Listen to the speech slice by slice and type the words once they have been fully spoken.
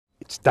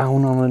It's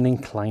down on an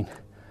incline.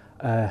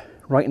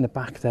 Right in the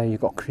back there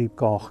you've got Crib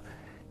Goch.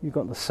 You've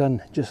got the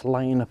sun just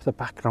lighting up the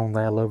background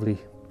there, lovely,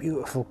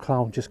 beautiful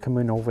cloud just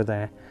coming over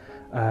there.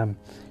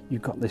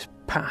 You've got this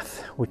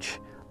path which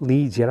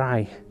leads your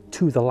eye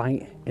to the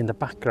light in the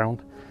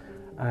background,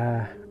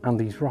 and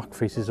these rock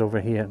faces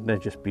over here, they're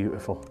just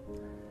beautiful.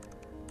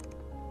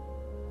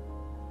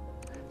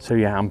 So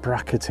yeah, I'm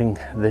bracketing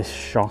this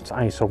shot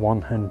ISO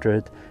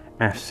 100,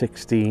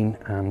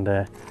 f16,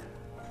 and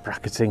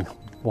bracketing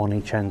one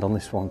each end on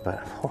this one,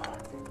 but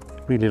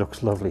really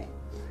looks lovely.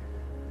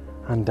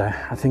 And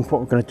I think what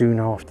we're going to do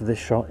now after this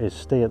shot is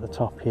stay at the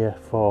top here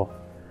for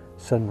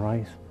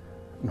sunrise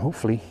and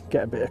hopefully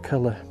get a bit of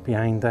colour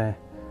behind there.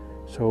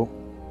 So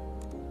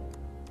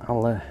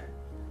I'll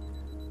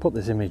put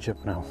this image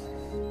up now.